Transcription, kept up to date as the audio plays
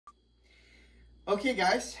Okay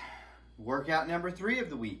guys, workout number 3 of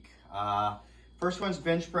the week. First one's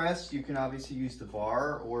bench press. You can obviously use the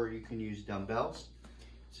bar or you can use dumbbells.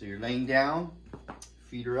 So you're laying down,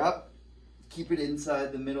 feet are up, keep it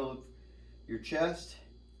inside the middle of your chest,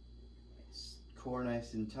 core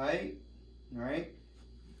nice and tight, all right?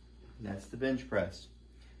 That's the bench press.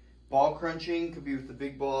 Ball crunching could be with the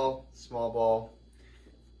big ball, small ball,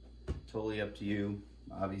 totally up to you.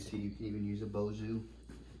 Obviously you can even use a Bosu.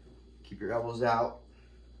 Keep your elbows out.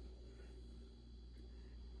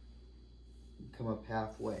 Come up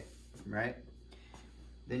halfway, right?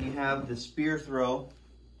 Then you have the spear throw.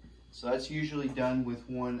 So that's usually done with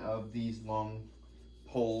one of these long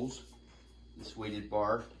poles, this weighted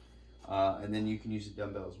bar. And then you can use a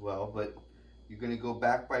dumbbell as well. But you're gonna go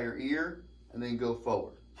back by your ear and then go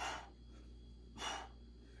forward.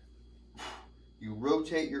 You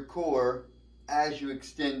rotate your core as you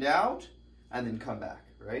extend out and then come back,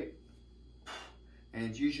 right? And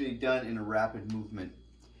it's usually done in a rapid movement.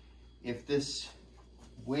 If this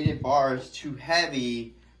weighted bar is too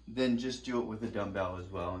heavy, then just do it with a dumbbell as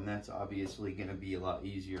well. And that's obviously gonna be a lot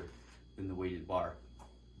easier than the weighted bar.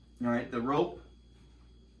 All right, the rope.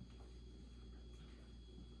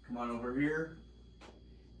 Come on over here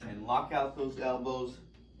and lock out those elbows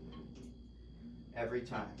every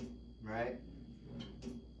time, right?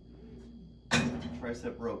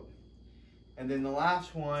 Tricep rope. And then the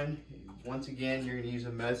last one, once again, you're gonna use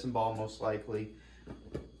a medicine ball most likely,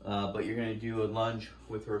 but you're gonna do a lunge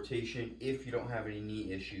with rotation if you don't have any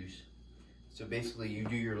knee issues. So basically you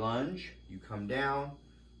do your lunge, you come down,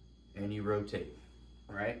 and you rotate,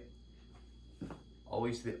 right?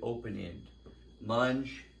 Always the open end.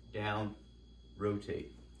 Lunge, down,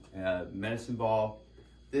 rotate. Medicine ball,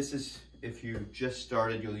 this is, if you just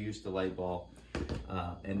started, you'll use the light ball.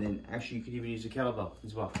 And then actually you could even use a kettlebell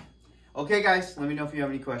as well. Okay guys, let me know if you have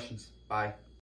any questions. Bye.